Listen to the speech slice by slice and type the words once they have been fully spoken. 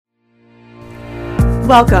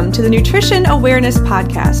Welcome to the Nutrition Awareness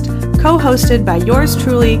Podcast, co-hosted by yours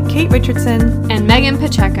truly, Kate Richardson and Megan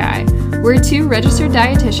Pacheco. We're two registered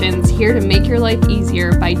dietitians here to make your life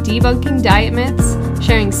easier by debunking diet myths,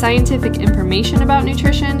 sharing scientific information about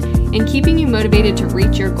nutrition, and keeping you motivated to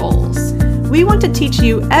reach your goals. We want to teach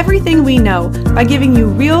you everything we know by giving you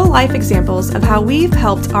real-life examples of how we've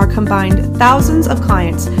helped our combined thousands of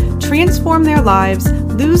clients transform their lives,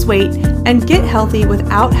 lose weight, and get healthy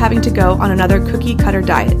without having to go on another cookie-cutter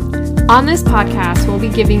diet. On this podcast, we'll be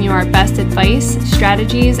giving you our best advice,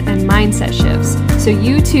 strategies, and mindset shifts so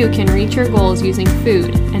you too can reach your goals using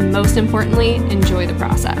food and, most importantly, enjoy the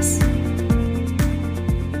process.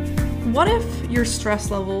 What if your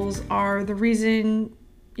stress levels are the reason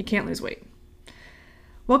you can't lose weight?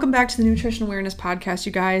 Welcome back to the Nutrition Awareness Podcast,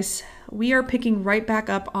 you guys. We are picking right back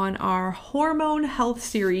up on our hormone health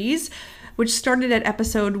series, which started at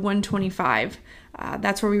episode 125.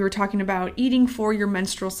 That's where we were talking about eating for your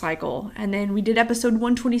menstrual cycle. And then we did episode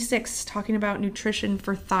 126, talking about nutrition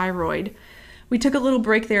for thyroid. We took a little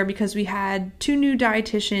break there because we had two new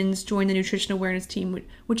dietitians join the Nutrition Awareness team,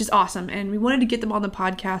 which is awesome. And we wanted to get them on the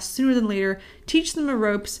podcast sooner than later, teach them the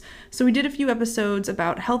ropes. So we did a few episodes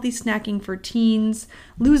about healthy snacking for teens,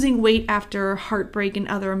 losing weight after heartbreak and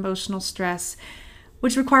other emotional stress,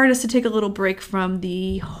 which required us to take a little break from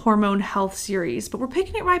the hormone health series. But we're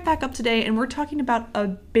picking it right back up today, and we're talking about a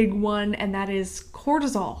big one, and that is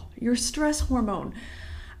cortisol, your stress hormone.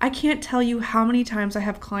 I can't tell you how many times I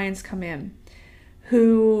have clients come in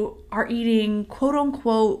who are eating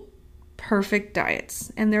quote-unquote perfect diets,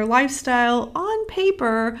 and their lifestyle on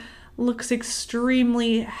paper looks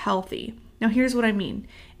extremely healthy. Now, here's what I mean.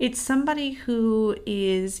 It's somebody who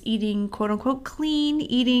is eating quote-unquote clean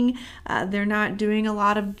eating. They're not doing a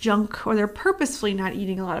lot of junk, or they're purposefully not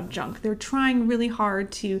eating a lot of junk. They're trying really hard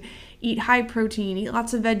to eat high protein, eat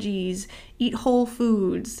lots of veggies, eat whole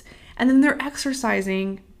foods, and then they're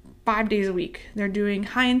exercising 5 days a week. They're doing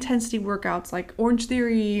high intensity workouts like Orange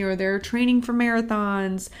Theory, or they're training for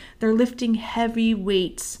marathons. They're lifting heavy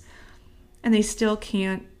weights, and they still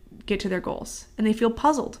can't get to their goals. And they feel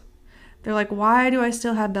puzzled. They're like, why do I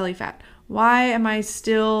still have belly fat? Why am I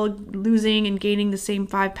still losing and gaining the same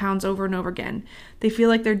 5 pounds over and over again? They feel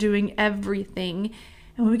like they're doing everything.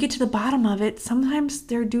 And when we get to the bottom of it, sometimes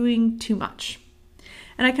they're doing too much.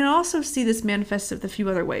 And I can also see this manifest in a few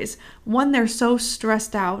other ways. One, they're so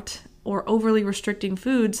stressed out or overly restricting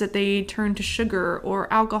foods that they turn to sugar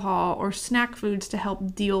or alcohol or snack foods to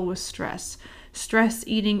help deal with stress. Stress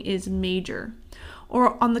eating is major.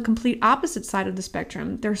 Or on the complete opposite side of the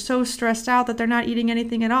spectrum, they're so stressed out that they're not eating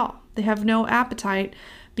anything at all. They have no appetite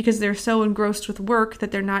because they're so engrossed with work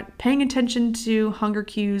that they're not paying attention to hunger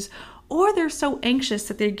cues, or they're so anxious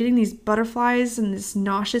that they're getting these butterflies and this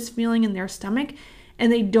nauseous feeling in their stomach,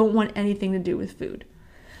 and they don't want anything to do with food.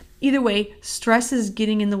 Either way, stress is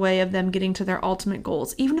getting in the way of them getting to their ultimate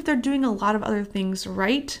goals. Even if they're doing a lot of other things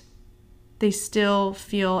right, they still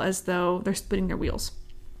feel as though they're spinning their wheels.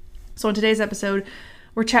 So in today's episode,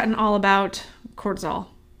 we're chatting all about cortisol,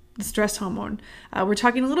 the stress hormone. We're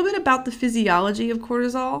talking a little bit about the physiology of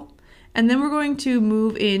cortisol, and then we're going to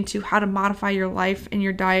move into how to modify your life and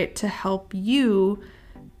your diet to help you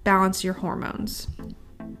balance your hormones.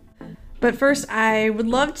 But first, I would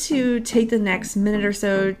love to take the next minute or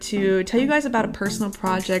so to tell you guys about a personal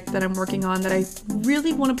project that I'm working on that I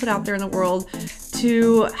really want to put out there in the world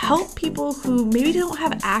to help people who maybe don't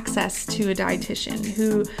have access to a dietitian,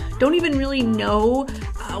 who don't even really know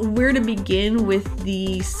where to begin with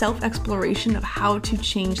the self-exploration of how to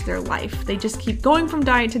change their life. They just keep going from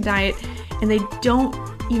diet to diet, and they don't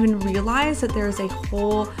even realize that there's a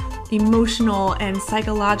whole emotional and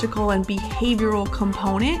psychological and behavioral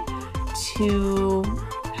component to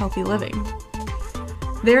healthy living.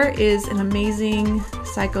 There is an amazing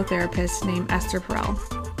psychotherapist named Esther Perel.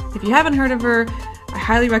 If you haven't heard of her, I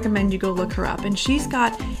highly recommend you go look her up. And she's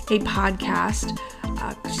got a podcast.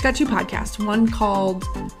 She's got two podcasts, one called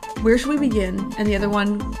Where Should We Begin? And the other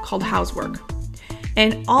one called How's Work?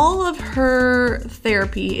 And all of her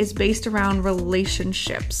therapy is based around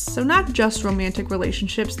relationships. So not just romantic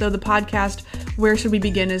relationships, though the podcast Where Should We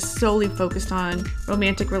Begin is solely focused on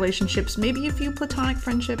romantic relationships, maybe a few platonic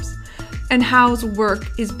friendships. And How's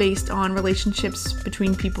Work is based on relationships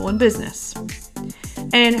between people in business.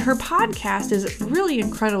 And her podcast is really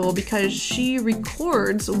incredible because she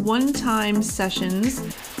records one-time sessions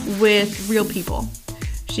with real people.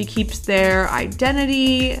 She keeps their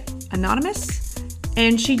identity anonymous,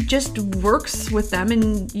 and she just works with them,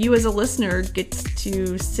 and you as a listener gets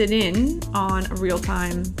to sit in on a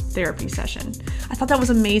real-time therapy session. I thought that was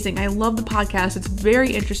amazing. I love the podcast. It's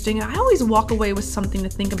very interesting, and I always walk away with something to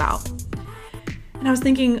think about. And I was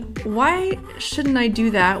thinking, why shouldn't I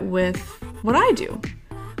do that with what I do?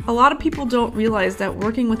 A lot of people don't realize that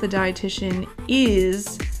working with a dietitian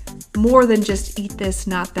is more than just eat this,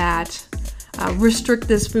 not that, restrict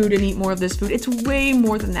this food and eat more of this food. It's way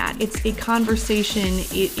more than that. It's a conversation.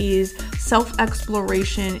 It is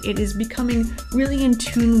self-exploration. It is becoming really in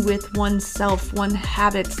tune with oneself, one's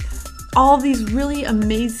habits. All these really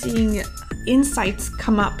amazing insights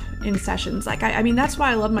come up in sessions. I mean, that's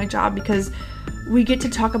why I love my job, because we get to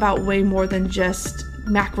talk about way more than just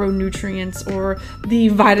macronutrients or the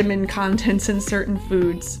vitamin contents in certain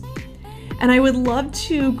foods. And I would love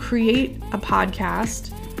to create a podcast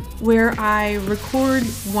where I record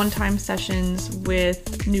one-time sessions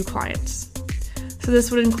with new clients. So this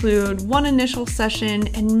would include one initial session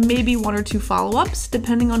and maybe 1 or 2 follow-ups,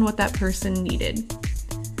 depending on what that person needed.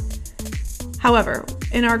 However,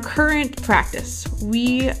 in our current practice,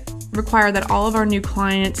 we require that all of our new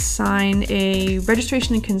clients sign a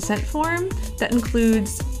registration and consent form that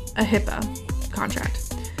includes a HIPAA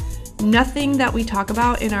contract. Nothing that we talk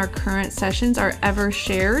about in our current sessions are ever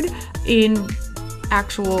shared in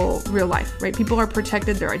actual real life, right? People are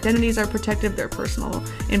protected, their identities are protected, their personal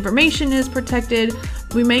information is protected.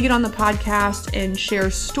 We may get on the podcast and share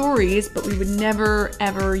stories, but we would never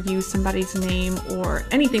ever use somebody's name or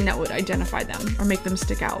anything that would identify them or make them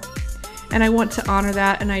stick out. And I want to honor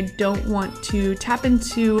that, and I don't want to tap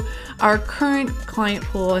into our current client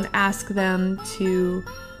pool and ask them to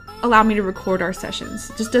allow me to record our sessions.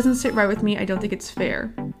 It just doesn't sit right with me. I don't think it's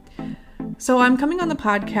fair. So I'm coming on the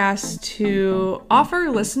podcast to offer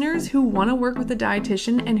listeners who want to work with a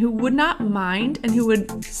dietitian and who would not mind and who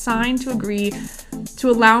would sign to agree to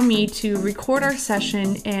allow me to record our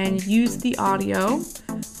session and use the audio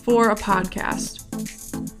for a podcast.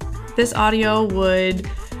 This audio would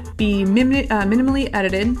be minimally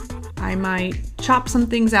edited. I might chop some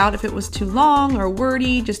things out if it was too long or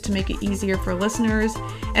wordy, just to make it easier for listeners.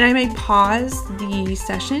 And I may pause the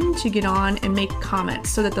session to get on and make comments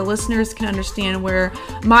so that the listeners can understand where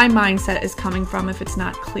my mindset is coming from if it's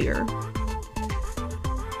not clear.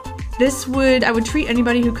 I would treat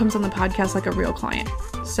anybody who comes on the podcast like a real client.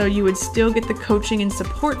 So you would still get the coaching and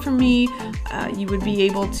support from me. You would be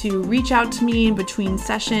able to reach out to me in between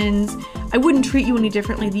sessions. I wouldn't treat you any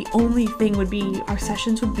differently. The only thing would be our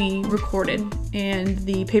sessions would be recorded and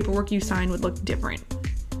the paperwork you sign would look different.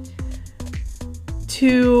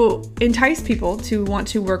 To entice people to want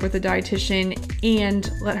to work with a dietitian and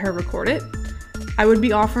let her record it, I would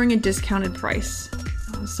be offering a discounted price.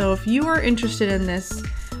 So if you are interested in this,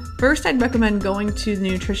 first, I'd recommend going to the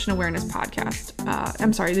Nutrition Awareness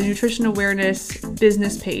the Nutrition Awareness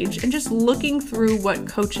business page and just looking through what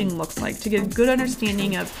coaching looks like to get a good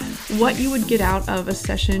understanding of what you would get out of a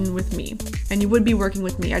session with me. And you would be working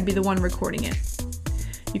with me. I'd be the one recording it.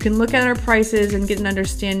 You can look at our prices and get an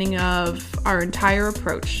understanding of our entire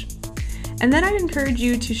approach. And then I'd encourage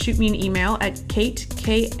you to shoot me an email at Kait,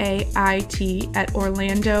 K-A-I-T,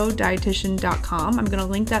 @orlandodietitian.com. I'm going to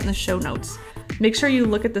link that in the show notes. Make sure you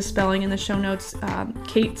look at the spelling in the show notes.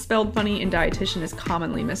 Kait spelled funny and dietitian is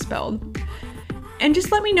commonly misspelled. And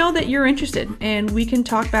just let me know that you're interested and we can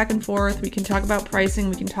talk back and forth. We can talk about pricing.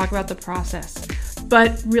 We can talk about the process.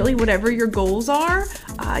 But really, whatever your goals are,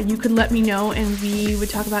 you could let me know and we would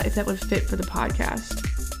talk about if that would fit for the podcast.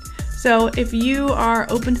 So if you are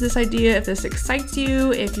open to this idea, if this excites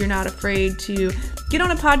you, if you're not afraid to get on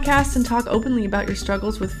a podcast and talk openly about your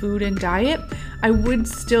struggles with food and diet, I would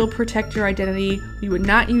still protect your identity. We would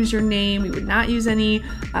not use your name. We would not use any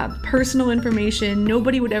personal information.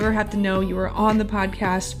 Nobody would ever have to know you were on the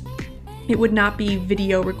podcast. It would not be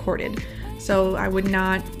video recorded. So I would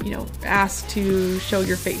not, ask to show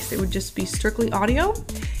your face. It would just be strictly audio.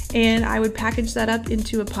 And I would package that up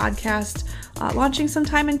into a podcast launching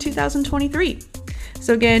sometime in 2023.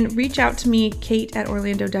 So again, reach out to me, Kait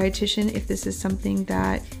 @orlandodietitian, if this is something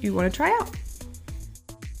that you want to try out.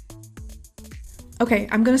 Okay,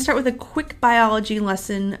 I'm going to start with a quick biology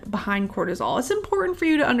lesson behind cortisol. It's important for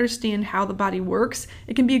you to understand how the body works.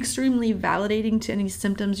 It can be extremely validating to any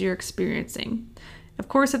symptoms you're experiencing. Of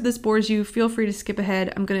course, if this bores you, feel free to skip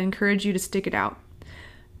ahead. I'm going to encourage you to stick it out.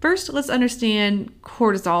 First, let's understand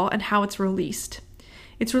cortisol and how it's released.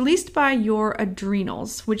 It's released by your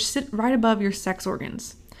adrenals, which sit right above your sex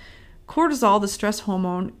organs. Cortisol, the stress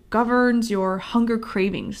hormone, governs your hunger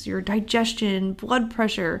cravings, your digestion, blood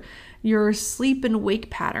pressure, your sleep and wake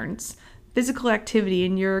patterns, physical activity,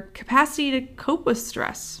 and your capacity to cope with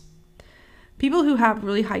stress. People who have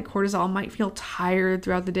really high cortisol might feel tired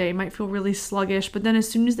throughout the day, might feel really sluggish, but then as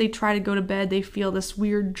soon as they try to go to bed, they feel this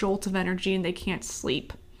weird jolt of energy and they can't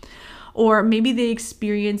sleep. or maybe they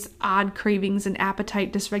experience odd cravings and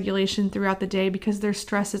appetite dysregulation throughout the day because their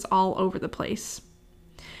stress is all over the place.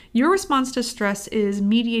 Your response to stress is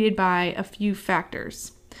mediated by a few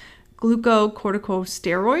factors: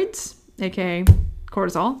 glucocorticosteroids, aka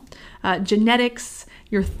cortisol, genetics,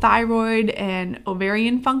 your thyroid and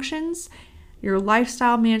ovarian functions, your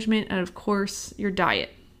lifestyle management, and of course, your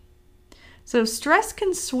diet. So stress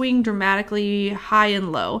can swing dramatically high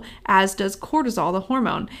and low, as does cortisol, the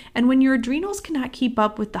hormone. And when your adrenals cannot keep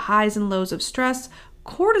up with the highs and lows of stress,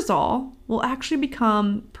 cortisol will actually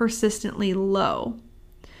become persistently low.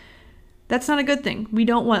 That's not a good thing. We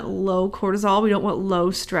don't want low cortisol. We don't want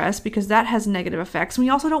low stress because that has negative effects. We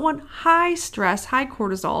also don't want high stress, high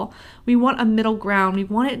cortisol. We want a middle ground. We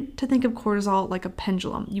want it to think of cortisol like a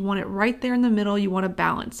pendulum. You want it right there in the middle. You want a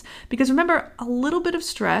balance. Because remember, a little bit of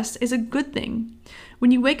stress is a good thing.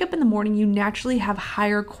 When you wake up in the morning, you naturally have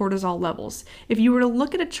higher cortisol levels. If you were to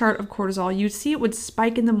look at a chart of cortisol, you'd see it would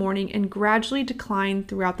spike in the morning and gradually decline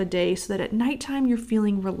throughout the day so that at nighttime you're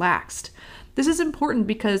feeling relaxed. This is important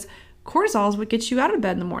because cortisol is what gets you out of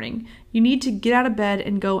bed in the morning. You need to get out of bed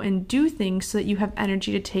and go and do things so that you have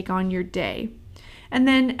energy to take on your day. And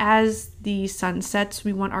then as the sun sets,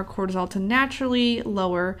 we want our cortisol to naturally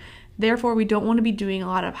lower. Therefore, we don't want to be doing a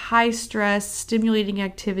lot of high stress, stimulating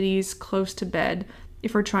activities close to bed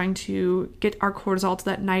if we're trying to get our cortisol to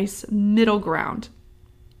that nice middle ground.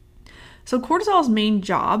 So cortisol's main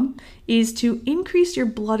job is to increase your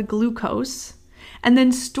blood glucose and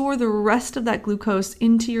then store the rest of that glucose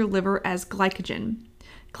into your liver as glycogen.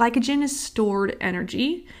 Glycogen is stored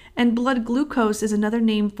energy, and blood glucose is another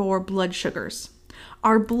name for blood sugars.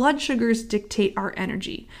 Our blood sugars dictate our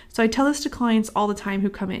energy. So I tell this to clients all the time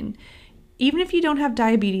who come in. Even if you don't have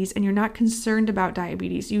diabetes and you're not concerned about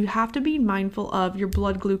diabetes, you have to be mindful of your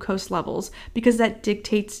blood glucose levels because that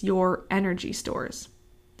dictates your energy stores.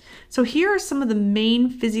 So here are some of the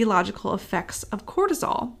main physiological effects of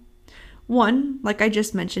cortisol. One, like I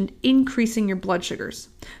just mentioned, increasing your blood sugars.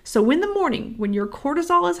 So in the morning, when your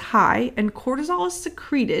cortisol is high and cortisol is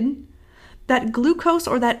secreted, that glucose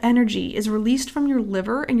or that energy is released from your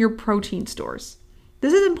liver and your protein stores.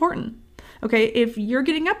 This is important. Okay, if you're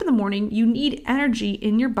getting up in the morning, you need energy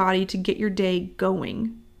in your body to get your day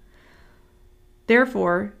going.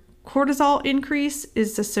 Therefore, cortisol increase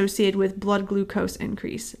is associated with blood glucose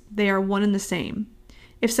increase. They are one and the same.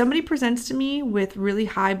 If somebody presents to me with really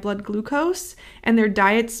high blood glucose and their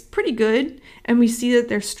diet's pretty good, and we see that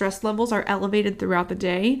their stress levels are elevated throughout the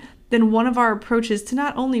day, then one of our approaches to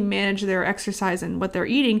not only manage their exercise and what they're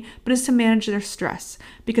eating, but is to manage their stress.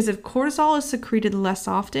 Because if cortisol is secreted less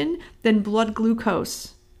often, then blood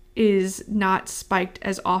glucose is not spiked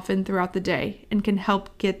as often throughout the day and can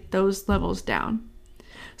help get those levels down.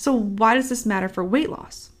 So why does this matter for weight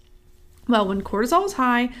loss? Well, when cortisol is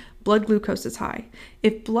high, blood glucose is high.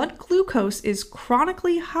 If blood glucose is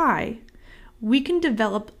chronically high, we can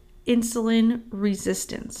develop insulin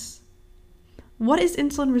resistance. What is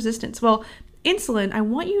insulin resistance? Well, insulin, I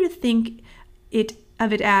want you to think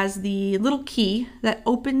of it as the little key that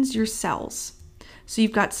opens your cells. So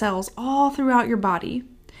you've got cells all throughout your body,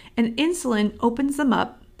 and insulin opens them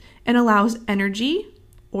up and allows energy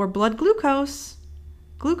or blood glucose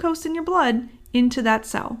in your blood into that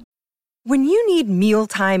cell. When you need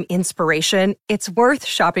mealtime inspiration, it's worth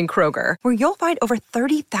shopping Kroger, where you'll find over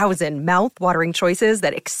 30,000 mouth-watering choices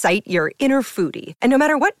that excite your inner foodie. And no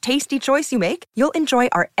matter what tasty choice you make, you'll enjoy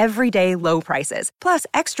our everyday low prices, plus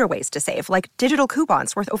extra ways to save, like digital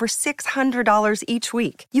coupons worth over $600 each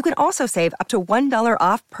week. You can also save up to $1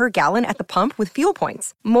 off per gallon at the pump with fuel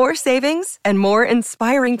points. More savings and more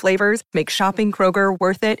inspiring flavors make shopping Kroger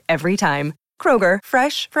worth it every time. Kroger,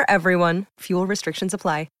 fresh for everyone. Fuel restrictions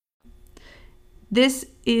apply. This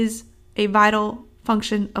is a vital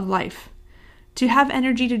function of life. To have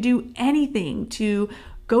energy to do anything, to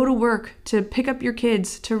go to work, to pick up your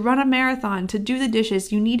kids, to run a marathon, to do the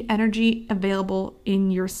dishes, you need energy available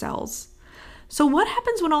in your cells. So what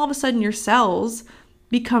happens when all of a sudden your cells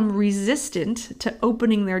become resistant to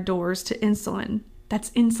opening their doors to insulin? That's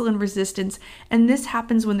insulin resistance. And this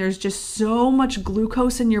happens when there's just so much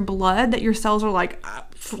glucose in your blood that your cells are like,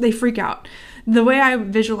 they freak out. The way I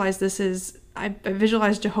visualize this is, I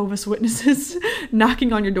visualize Jehovah's Witnesses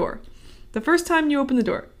knocking on your door. The first time you open the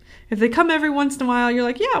door. If they come every once in a while, you're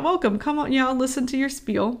like, yeah, welcome. Come on, yeah, I'll listen to your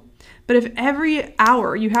spiel. But if every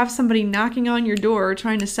hour you have somebody knocking on your door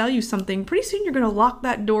trying to sell you something, pretty soon you're going to lock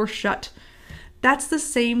that door shut. That's the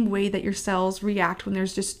same way that your cells react when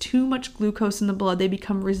there's just too much glucose in the blood. They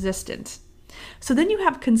become resistant. So then you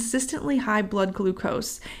have consistently high blood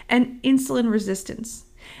glucose and insulin resistance.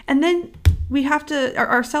 And then we have to,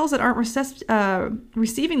 our cells that aren't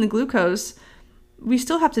receiving the glucose, we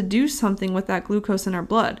still have to do something with that glucose in our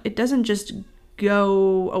blood. It doesn't just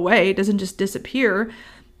go away. It doesn't just disappear.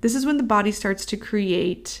 This is when the body starts to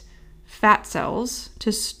create fat cells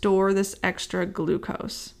to store this extra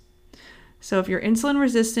glucose. So if you're insulin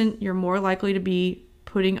resistant, you're more likely to be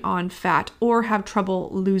putting on fat or have trouble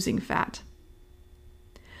losing fat.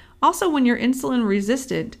 Also, when you're insulin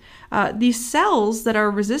resistant, these cells that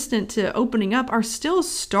are resistant to opening up are still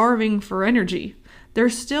starving for energy. They're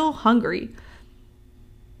still hungry.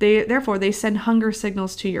 Therefore, they send hunger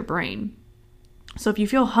signals to your brain. So if you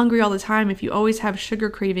feel hungry all the time, if you always have sugar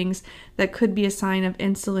cravings, that could be a sign of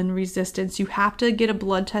insulin resistance. You have to get a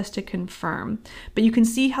blood test to confirm. But you can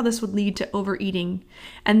see how this would lead to overeating.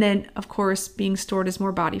 And then, of course, being stored as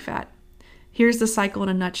more body fat. Here's the cycle in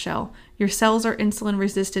a nutshell. Your cells are insulin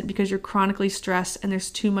resistant because you're chronically stressed and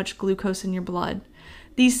there's too much glucose in your blood.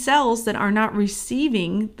 These cells that are not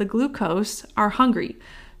receiving the glucose are hungry.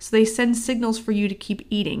 So they send signals for you to keep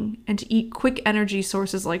eating and to eat quick energy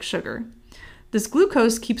sources like sugar. This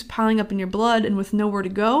glucose keeps piling up in your blood, and with nowhere to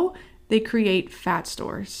go, they create fat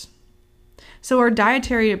stores. So our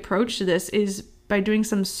dietary approach to this is by doing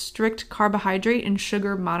some strict carbohydrate and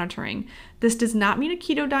sugar monitoring. This does not mean a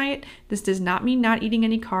keto diet. This does not mean not eating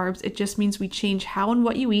any carbs. It just means we change how and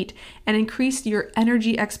what you eat and increase your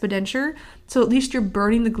energy expenditure, so at least you're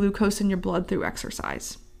burning the glucose in your blood through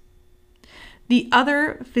exercise. The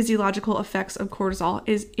other physiological effects of cortisol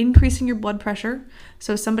is increasing your blood pressure.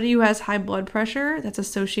 So somebody who has high blood pressure, that's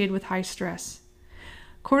associated with high stress.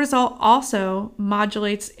 Cortisol also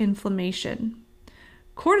modulates inflammation.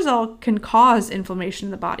 Cortisol can cause inflammation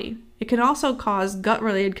in the body. It can also cause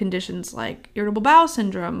gut-related conditions like irritable bowel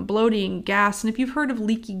syndrome, bloating, gas, and if you've heard of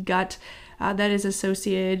leaky gut, that is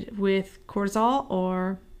associated with cortisol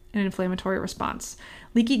or an inflammatory response.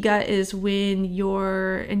 Leaky gut is when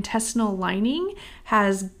your intestinal lining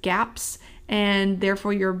has gaps and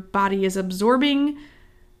therefore your body is absorbing,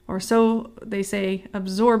 or so they say,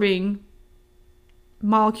 absorbing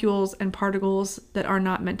molecules and particles that are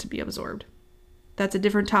not meant to be absorbed. That's a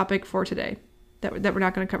different topic for today that we're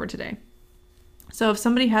not going to cover today. So if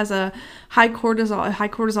somebody has a high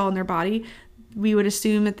cortisol in their body, we would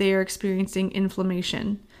assume that they are experiencing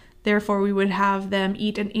inflammation. Therefore, we would have them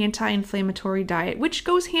eat an anti-inflammatory diet, which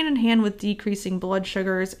goes hand in hand with decreasing blood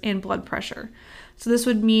sugars and blood pressure. So this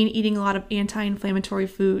would mean eating a lot of anti-inflammatory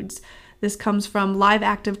foods. This comes from live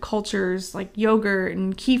active cultures like yogurt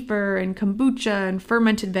and kefir and kombucha and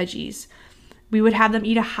fermented veggies. We would have them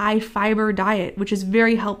eat a high fiber diet, which is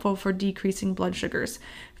very helpful for decreasing blood sugars.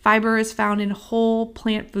 Fiber is found in whole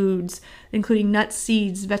plant foods, including nuts,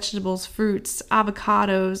 seeds, vegetables, fruits,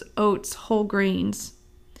 avocados, oats, whole grains.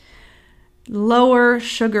 Lower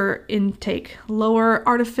sugar intake, lower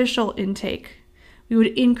artificial intake. We would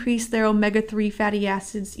increase their omega-3 fatty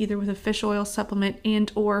acids either with a fish oil supplement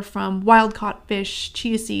and or from wild-caught fish,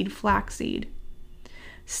 chia seed, flaxseed.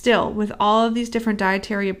 Still, with all of these different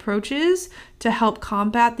dietary approaches to help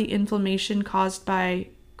combat the inflammation caused by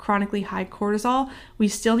chronically high cortisol, we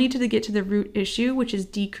still need to get to the root issue, which is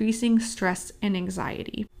decreasing stress and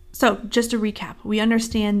anxiety. So just to recap, we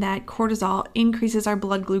understand that cortisol increases our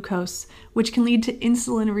blood glucose, which can lead to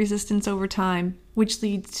insulin resistance over time, which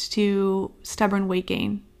leads to stubborn weight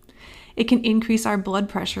gain. It can increase our blood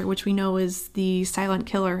pressure, which we know is the silent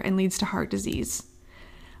killer and leads to heart disease.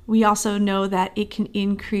 We also know that it can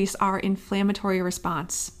increase our inflammatory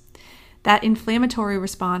response. That inflammatory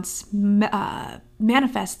response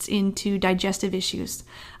manifests into digestive issues.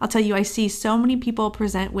 I'll tell you, I see so many people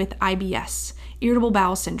present with IBS, irritable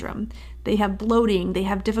bowel syndrome. They have bloating, they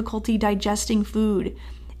have difficulty digesting food,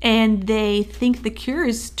 and they think the cure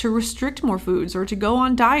is to restrict more foods or to go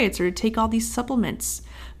on diets or to take all these supplements.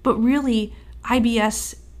 But really,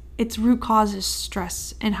 IBS, its root cause is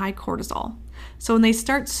stress and high cortisol. So when they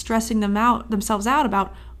start stressing themselves out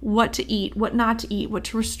about what to eat, what not to eat, what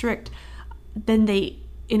to restrict, then they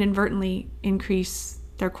inadvertently increase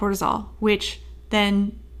their cortisol, which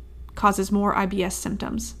then causes more IBS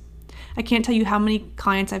symptoms. I can't tell you how many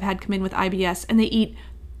clients I've had come in with IBS and they eat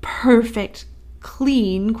perfect,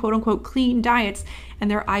 clean, quote unquote, clean diets, and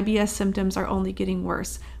their IBS symptoms are only getting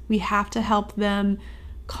worse. We have to help them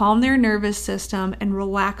calm their nervous system and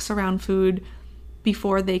relax around food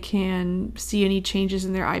before they can see any changes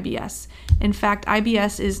in their IBS. In fact,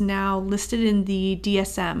 IBS is now listed in the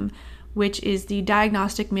DSM, which is the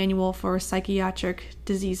Diagnostic Manual for Psychiatric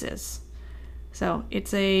Diseases. So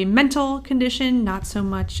it's a mental condition, not so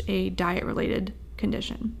much a diet-related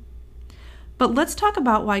condition. But let's talk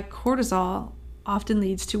about why cortisol often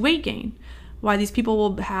leads to weight gain, why these people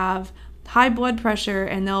will have high blood pressure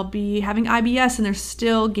and they'll be having IBS and they're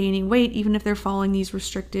still gaining weight even if they're following these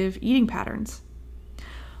restrictive eating patterns?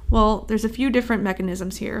 Well, there's a few different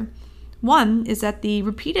mechanisms here. One is that the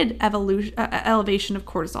repeated elevation of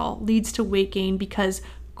cortisol leads to weight gain because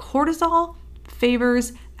cortisol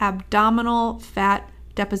favors abdominal fat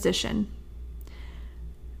deposition.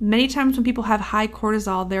 Many times when people have high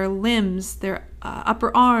cortisol, their limbs, their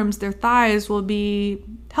upper arms, their thighs will be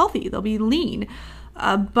healthy, they'll be lean.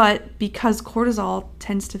 But because cortisol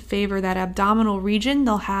tends to favor that abdominal region,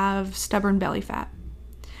 they'll have stubborn belly fat.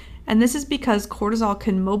 And this is because cortisol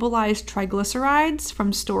can mobilize triglycerides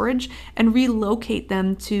from storage and relocate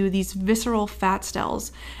them to these visceral fat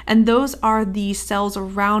cells. And those are the cells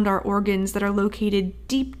around our organs that are located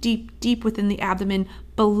deep, deep, deep within the abdomen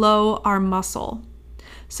below our muscle.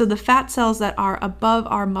 So the fat cells that are above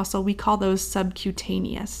our muscle, we call those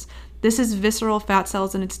subcutaneous. This is visceral fat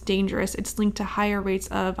cells and it's dangerous. It's linked to higher rates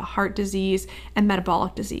of heart disease and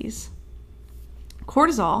metabolic disease.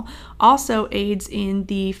 Cortisol also aids in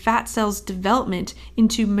the fat cells' development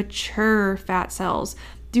into mature fat cells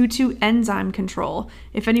due to enzyme control.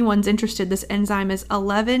 If anyone's interested, this enzyme is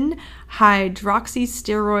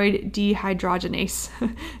 11-hydroxysteroid dehydrogenase.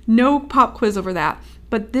 No pop quiz over that.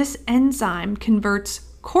 But this enzyme converts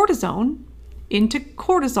cortisone into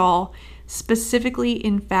cortisol, specifically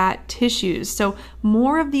in fat tissues. So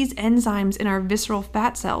more of these enzymes in our visceral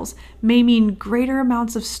fat cells may mean greater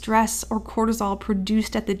amounts of stress or cortisol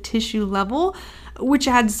produced at the tissue level, which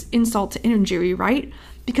adds insult to injury, right?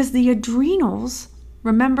 Because the adrenals,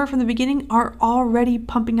 remember from the beginning, are already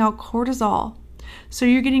pumping out cortisol. So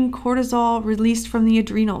you're getting cortisol released from the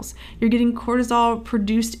adrenals. You're getting cortisol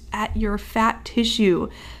produced at your fat tissue.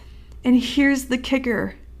 And here's the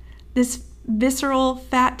kicker. This visceral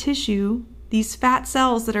fat tissue, these fat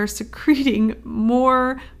cells that are secreting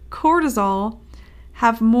more cortisol,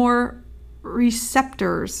 have more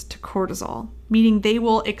receptors to cortisol, meaning they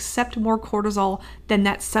will accept more cortisol than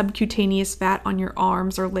that subcutaneous fat on your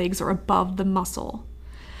arms or legs or above the muscle.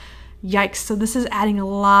 Yikes. So this is adding a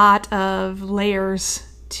lot of layers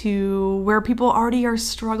to where people already are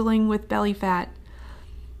struggling with belly fat.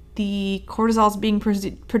 The cortisol is being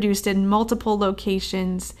produced in multiple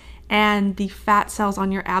locations, and the fat cells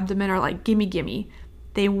on your abdomen are like, gimme, gimme.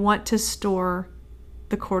 They want to store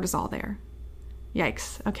the cortisol there.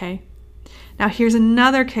 Yikes. Okay. Now here's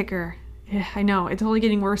another kicker. I know, it's only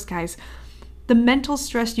getting worse, guys. The mental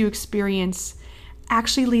stress you experience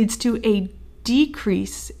actually leads to a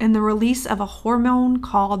decrease in the release of a hormone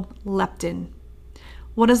called leptin.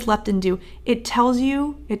 What does leptin do? It tells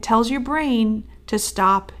your brain to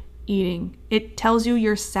stop eating. It tells you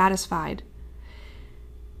you're satisfied.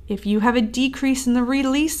 If you have a decrease in the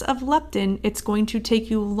release of leptin, it's going to take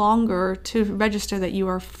you longer to register that you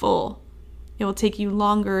are full. It will take you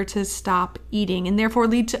longer to stop eating and therefore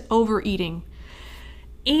lead to overeating.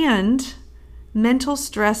 And mental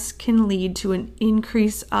stress can lead to an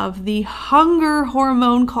increase of the hunger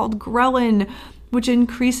hormone called ghrelin, which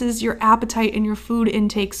increases your appetite and your food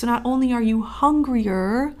intake. So not only are you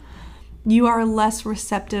hungrier, you are less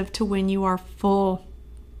receptive to when you are full.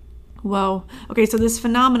 Whoa. Okay, so this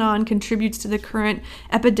phenomenon contributes to the current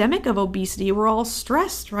epidemic of obesity. We're all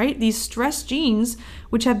stressed, right? These stress genes,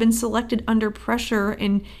 which have been selected under pressure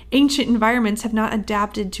in ancient environments, have not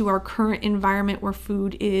adapted to our current environment where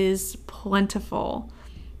food is plentiful.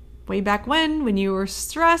 Way back when you were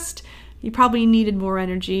stressed, you probably needed more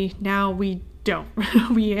energy. Now we don't.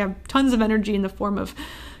 We have tons of energy in the form of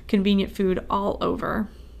convenient food all over.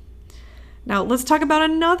 Now let's talk about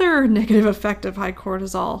another negative effect of high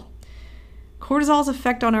cortisol. Cortisol's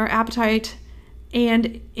effect on our appetite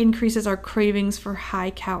and increases our cravings for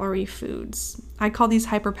high-calorie foods. I call these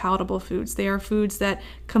hyperpalatable foods. They are foods that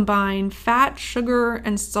combine fat, sugar,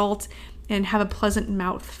 and salt and have a pleasant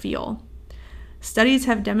mouth feel. Studies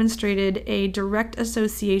have demonstrated a direct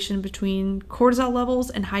association between cortisol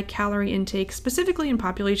levels and high-calorie intake, specifically in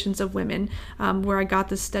populations of women, where I got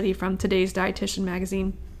this study from Today's Dietitian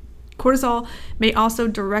magazine. Cortisol may also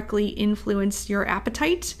directly influence your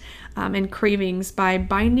appetite and cravings by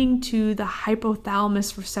binding to the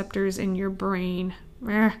hypothalamus receptors in your brain.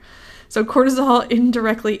 So cortisol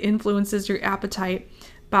indirectly influences your appetite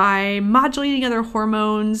by modulating other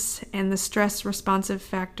hormones and the stress responsive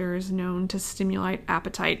factors known to stimulate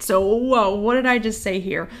appetite. So, whoa, what did I just say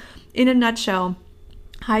here? In a nutshell,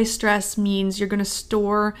 high stress means you're going to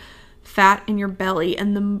store fat in your belly,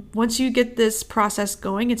 and once you get this process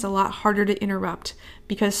going, it's a lot harder to interrupt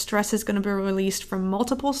because stress is going to be released from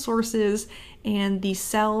multiple sources, and the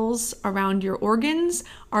cells around your organs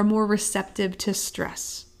are more receptive to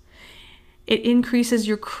stress. It increases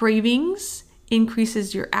your cravings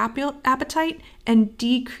increases your appetite and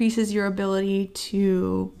decreases your ability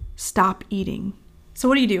to stop eating. So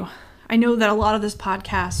what do? I know that a lot of this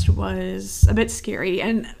podcast was a bit scary,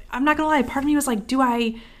 and I'm not gonna lie, part of me was like, do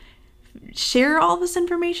I share all this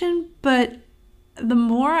information? But the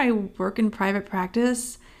more I work in private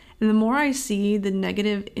practice and the more I see the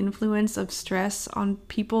negative influence of stress on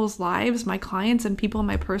people's lives, my clients and people in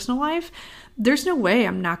my personal life, there's no way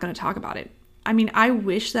I'm not going to talk about it. I mean, I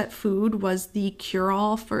wish that food was the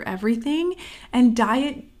cure-all for everything, and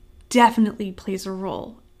diet definitely plays a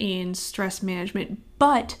role in stress management,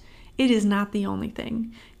 but it is not the only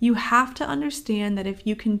thing. You have to understand that if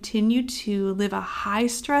you continue to live a high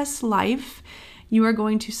stress life, you are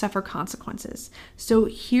going to suffer consequences. So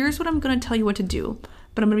here's what I'm going to tell you what to do,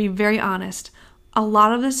 but I'm going to be very honest. A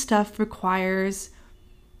lot of this stuff requires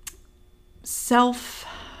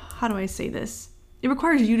how do I say this? It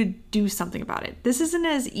requires you to do something about it. This isn't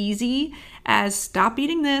as easy as stop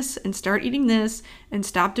eating this and start eating this and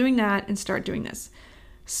stop doing that and start doing this.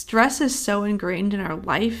 Stress is so ingrained in our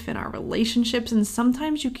life and our relationships, and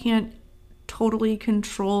sometimes you can't totally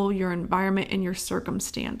control your environment and your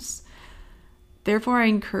circumstance. Therefore, I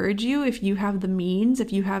encourage you, if you have the means,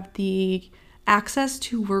 if you have the access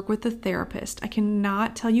to work with a therapist, I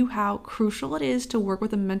cannot tell you how crucial it is to work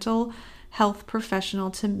with a mental health professional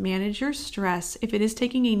to manage your stress if it is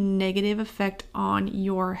taking a negative effect on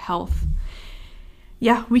your health.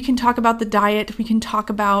 Yeah, we can talk about the diet, we can talk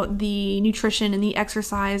about the nutrition and the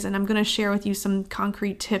exercise, and I'm going to share with you some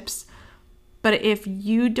concrete tips. But if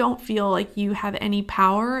you don't feel like you have any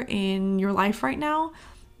power in your life right now,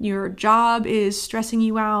 your job is stressing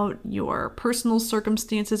you out, your personal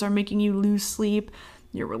circumstances are making you lose sleep,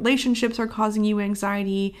 your relationships are causing you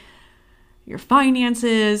anxiety, your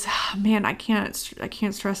finances, man, I can't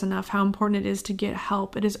stress enough how important it is to get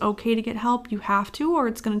help. It is okay to get help. You have to, or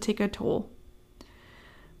it's going to take a toll.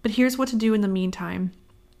 But here's what to do in the meantime.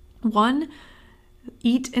 1,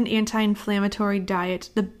 eat an anti-inflammatory diet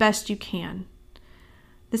the best you can.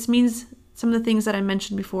 This means some of the things that I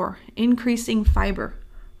mentioned before. Increasing fiber.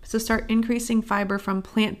 So start increasing fiber from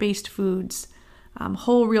plant-based foods,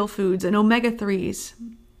 whole real foods, and omega-3s.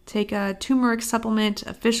 Take a turmeric supplement,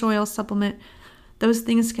 a fish oil supplement. Those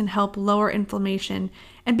things can help lower inflammation.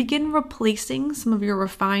 And begin replacing some of your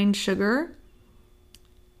refined sugar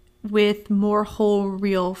with more whole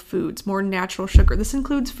real foods, more natural sugar. This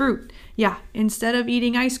includes fruit. Yeah, instead of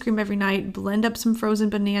eating ice cream every night, blend up some frozen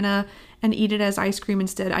banana and eat it as ice cream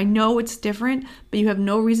instead. I know it's different, but you have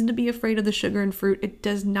no reason to be afraid of the sugar in fruit. It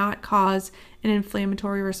does not cause an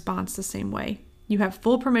inflammatory response the same way. You have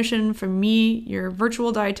full permission from me, your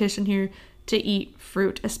virtual dietitian here, to eat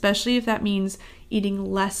fruit, especially if that means eating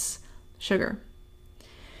less sugar.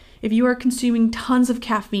 If you are consuming tons of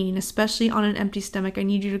caffeine, especially on an empty stomach, I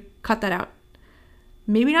need you to cut that out.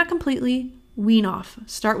 Maybe not completely, wean off.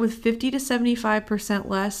 Start with 50 to 75%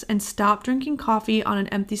 less and stop drinking coffee on an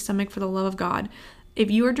empty stomach for the love of God.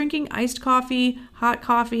 If you are drinking iced coffee, hot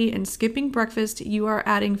coffee, and skipping breakfast, you are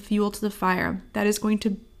adding fuel to the fire. That is going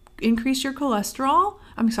to increase your cortisol,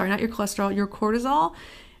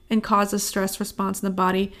 and cause a stress response in the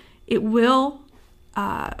body. It will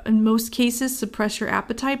in most cases suppress your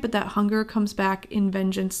appetite, but that hunger comes back in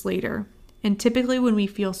vengeance later. And typically when we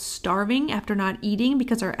feel starving after not eating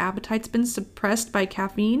because our appetite's been suppressed by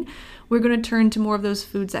caffeine, we're going to turn to more of those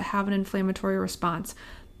foods that have an inflammatory response.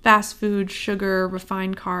 Fast food, sugar,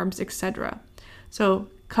 refined carbs, etc. So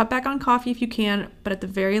cut back on coffee if you can, but at the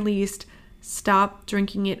very least, stop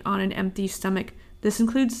drinking it on an empty stomach. This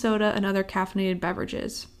includes soda and other caffeinated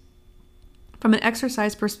beverages. From an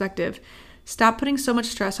exercise perspective, stop putting so much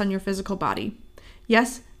stress on your physical body.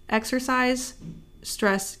 Yes, exercise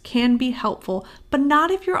stress can be helpful, but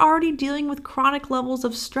not if you're already dealing with chronic levels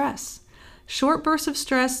of stress. Short bursts of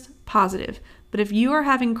stress, positive. But if you are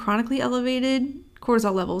having chronically elevated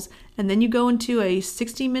cortisol levels, and then you go into a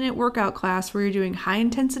 60-minute workout class where you're doing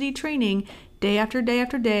high-intensity training day after day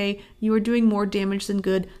after day, you are doing more damage than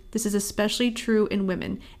good. This is especially true in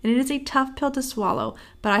women, and it is a tough pill to swallow,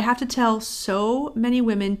 but I have to tell so many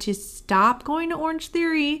women to stop going to Orange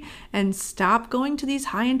Theory and stop going to these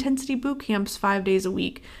high-intensity boot camps 5 days a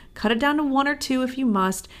week. Cut it down to 1 or 2 if you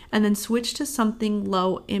must, and then switch to something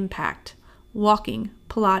low impact. Walking,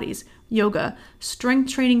 Pilates, yoga,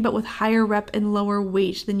 strength training, but with higher rep and lower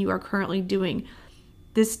weight than you are currently doing.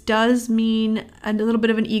 This does mean a little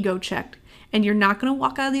bit of an ego check. And you're not going to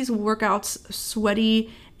walk out of these workouts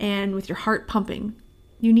sweaty and with your heart pumping.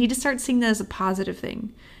 You need to start seeing that as a positive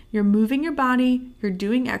thing. You're moving your body, you're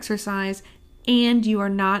doing exercise, and you are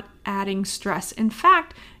not adding stress. In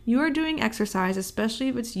fact, you are doing exercise, especially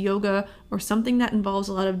if it's yoga or something that involves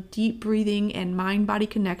a lot of deep breathing and mind-body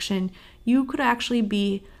connection, you could actually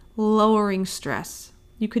be lowering stress.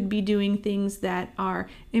 You could be doing things that are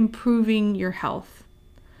improving your health.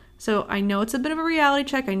 So I know it's a bit of a reality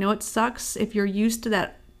check. I know it sucks if you're used to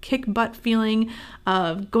that kick butt feeling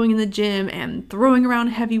of going in the gym and throwing around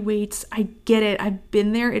heavy weights. I get it. I've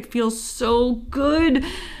been there. It feels so good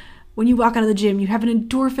when you walk out of the gym. You have an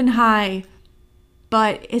endorphin high.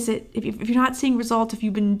 But if you're not seeing results, if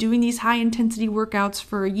you've been doing these high intensity workouts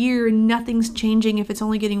for a year and nothing's changing, if it's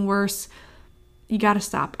only getting worse, you got to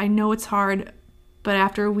stop. I know it's hard, but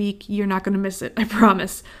after a week, you're not going to miss it. I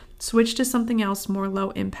promise. Switch to something else more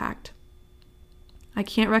low impact. I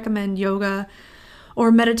can't recommend yoga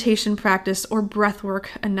or meditation practice or breath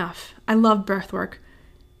work enough. I love breath work.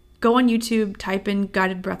 Go on YouTube, type in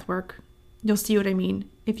guided breath work. You'll see what I mean.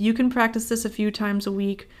 If you can practice this a few times a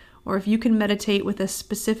week, or if you can meditate with a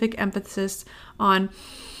specific emphasis on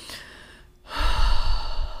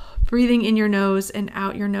breathing in your nose and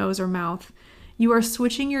out your nose or mouth, you are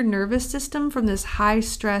switching your nervous system from this high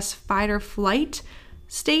stress fight or flight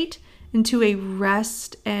state into a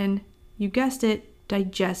rest and, you guessed it,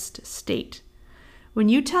 digest state. When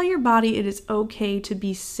you tell your body it is okay to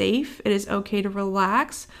be safe, it is okay to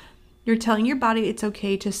relax, you're telling your body it's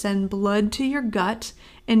okay to send blood to your gut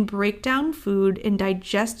and break down food and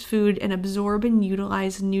digest food and absorb and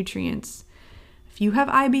utilize nutrients. If you have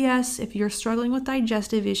IBS, if you're struggling with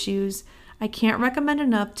digestive issues, I can't recommend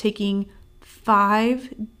enough taking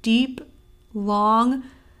 5 deep, long,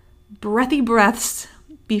 breathy breaths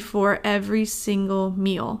before every single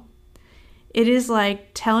meal. It is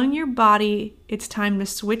like telling your body it's time to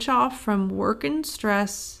switch off from work and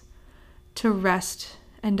stress to rest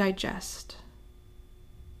and digest.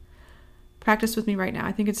 Practice with me right now.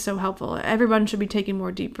 I think it's so helpful. Everyone should be taking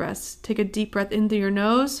more deep breaths. Take a deep breath in through your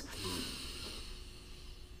nose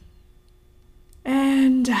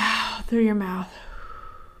and out through your mouth.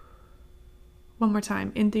 One more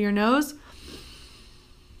time. In through your nose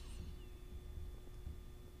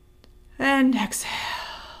and exhale.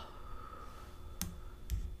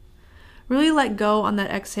 Really let go on that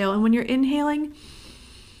exhale. And when you're inhaling,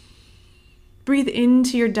 breathe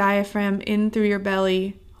into your diaphragm, in through your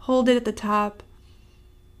belly. Hold it at the top.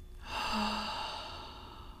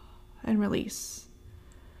 And release.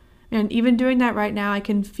 And even doing that right now, I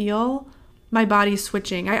can feel my body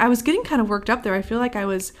switching. I was getting kind of worked up there. I feel like I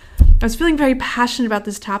was feeling very passionate about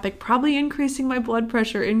this topic, probably increasing my blood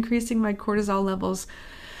pressure, increasing my cortisol levels.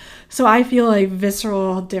 So I feel a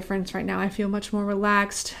visceral difference right now. I feel much more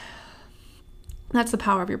relaxed. That's the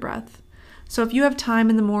power of your breath. So if you have time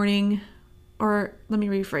in the morning, or let me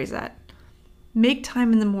rephrase that, make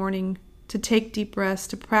time in the morning to take deep breaths,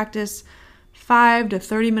 to practice 5 to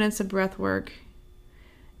 30 minutes of breath work.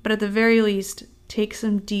 But at the very least, take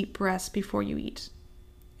some deep breaths before you eat.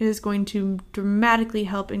 It is going to dramatically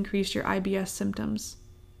help increase your IBS symptoms.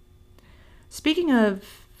 Speaking of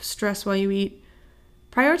stress while you eat,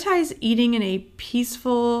 prioritize eating in a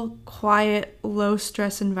peaceful, quiet,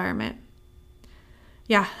 low-stress environment.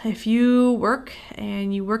 Yeah, if you work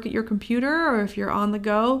and you work at your computer or if you're on the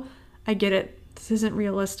go, I get it. This isn't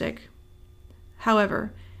realistic.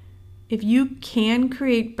 However, if you can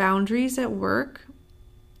create boundaries at work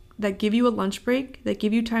that give you a lunch break, that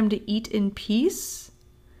give you time to eat in peace,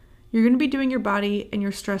 you're going to be doing your body and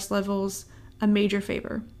your stress levels a major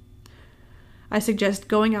favor. I suggest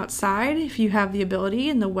going outside if you have the ability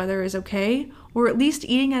and the weather is okay, or at least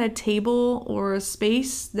eating at a table or a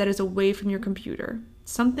space that is away from your computer.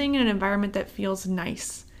 Something in an environment that feels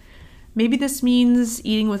nice. Maybe this means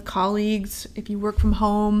eating with colleagues if you work from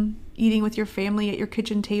home, eating with your family at your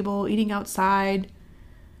kitchen table, eating outside.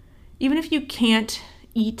 Even if you can't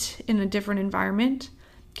eat in a different environment,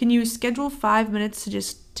 can you schedule 5 minutes to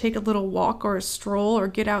just take a little walk or a stroll or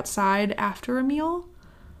get outside after a meal?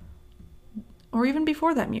 Or even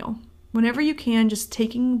before that meal. Whenever you can, just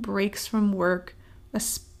taking breaks from work,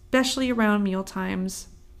 especially around meal times,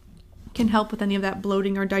 can help with any of that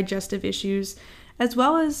bloating or digestive issues, as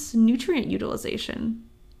well as nutrient utilization.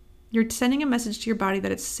 You're sending a message to your body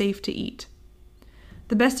that it's safe to eat.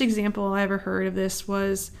 The best example I ever heard of this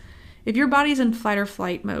was if your body's in fight or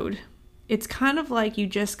flight mode, it's kind of like you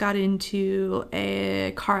just got into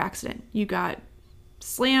a car accident. You got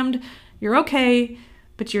slammed, you're okay,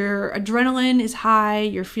 but your adrenaline is high,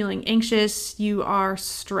 you're feeling anxious, you are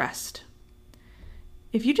stressed.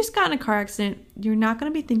 If you just got in a car accident, you're not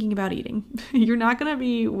going to be thinking about eating. You're not going to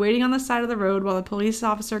be waiting on the side of the road while the police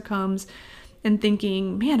officer comes and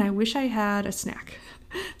thinking, man, I wish I had a snack.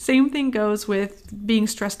 Same thing goes with being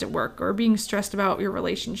stressed at work or being stressed about your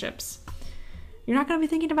relationships. you're not going to be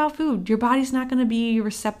thinking about food. Your body's not going to be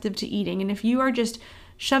receptive to eating. And if you are just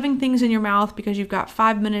shoving things in your mouth because you've got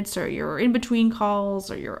 5 minutes, or you're in between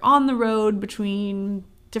calls, or you're on the road between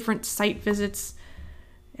different site visits,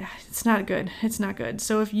 it's not good. It's not good.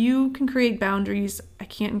 So if you can create boundaries, I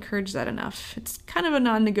can't encourage that enough. It's kind of a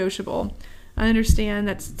non-negotiable. I understand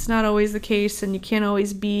that it's not always the case, and you can't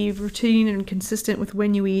always be routine and consistent with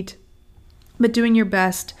when you eat, but doing your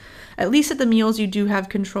best, at least at the meals you do have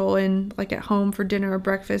control in, like at home for dinner or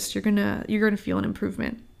breakfast, you're gonna feel an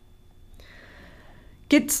improvement.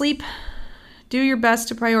 Get sleep. Do your best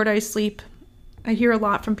to prioritize sleep. I hear a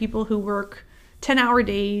lot from people who work 10-hour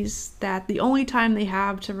days that the only time they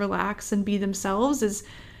have to relax and be themselves is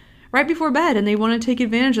right before bed, and they want to take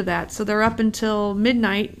advantage of that. So they're up until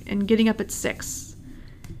midnight and getting up at 6.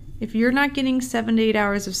 If you're not getting 7 to 8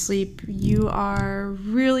 hours of sleep, you are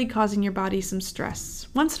really causing your body some stress.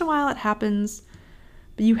 Once in a while it happens,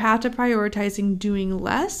 but you have to prioritizing doing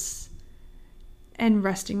less and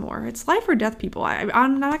resting more. It's life or death, people.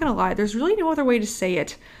 I'm not going to lie. There's really no other way to say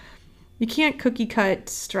it. You can't cookie cut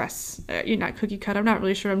stress. You're not cookie cut. I'm not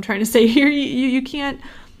really sure what I'm trying to say here. You can't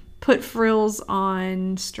put frills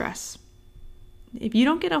on stress. If you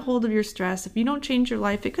don't get a hold of your stress, if you don't change your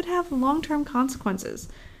life, it could have long-term consequences.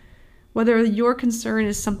 Whether your concern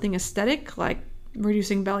is something aesthetic, like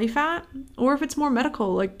reducing belly fat, or if it's more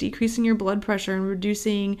medical, like decreasing your blood pressure and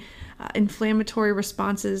reducing inflammatory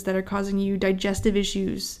responses that are causing you digestive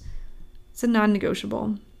issues, it's a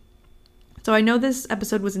non-negotiable. So I know this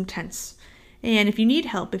episode was intense, and if you need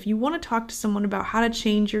help, if you want to talk to someone about how to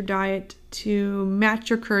change your diet to match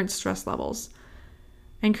your current stress levels,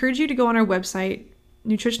 I encourage you to go on our website,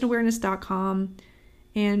 nutritionawareness.com,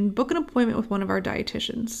 and book an appointment with one of our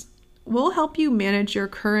dietitians. We'll help you manage your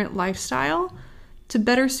current lifestyle to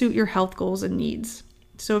better suit your health goals and needs.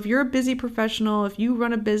 So if you're a busy professional, if you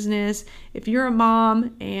run a business, if you're a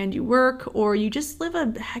mom and you work, or you just live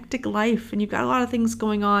a hectic life and you've got a lot of things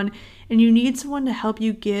going on and you need someone to help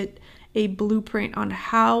you get a blueprint on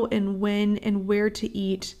how and when and where to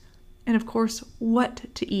eat, and of course, what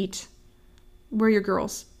to eat, we're your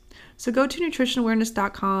girls. So go to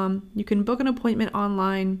nutritionawareness.com. You can book an appointment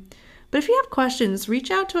online. But if you have questions,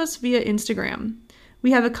 reach out to us via Instagram.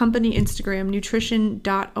 We have a company Instagram,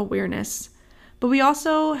 nutrition.awareness. But we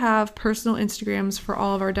also have personal Instagrams for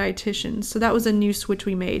all of our dietitians. So that was a new switch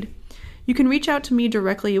we made. You can reach out to me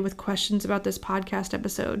directly with questions about this podcast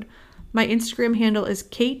episode. My Instagram handle is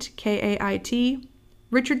Kate, K-A-I-T,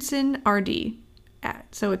 Richardson, R-D.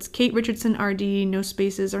 So it's Kate Richardson, R-D, no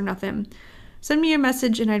spaces or nothing. Send me a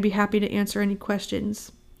message and I'd be happy to answer any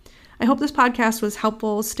questions. I hope this podcast was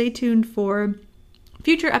helpful. Stay tuned for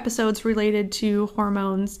future episodes related to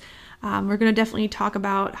hormones. We're going to definitely talk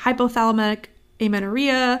about hypothalamic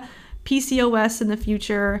amenorrhea, PCOS in the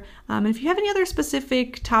future. And if you have any other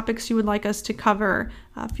specific topics you would like us to cover,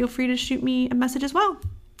 feel free to shoot me a message as well.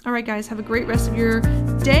 All right, guys, have a great rest of your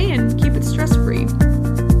day and keep it stress-free.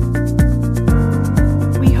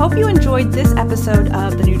 We hope you enjoyed this episode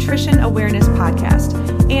of the Nutrition Awareness Podcast.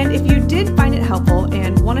 And if you did find it helpful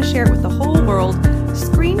and want to share it with the whole world,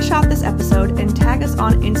 screenshot this episode and tag us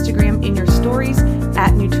on Instagram in your stories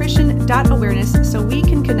at nutrition.awareness so we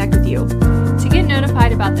can connect with you. To get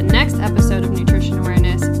notified about the next episode of Nutrition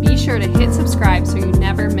Awareness, be sure to hit subscribe so you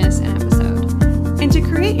never miss an episode. And to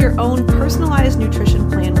create your own personalized nutrition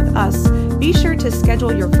plan with us, be sure to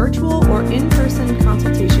schedule your virtual or in-person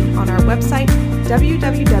consultation on our website,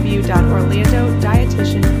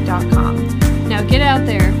 www.orlandodietitian.com. Now get out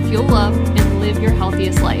there, fuel up, and live your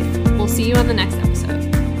healthiest life. We'll see you on the next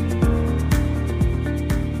episode.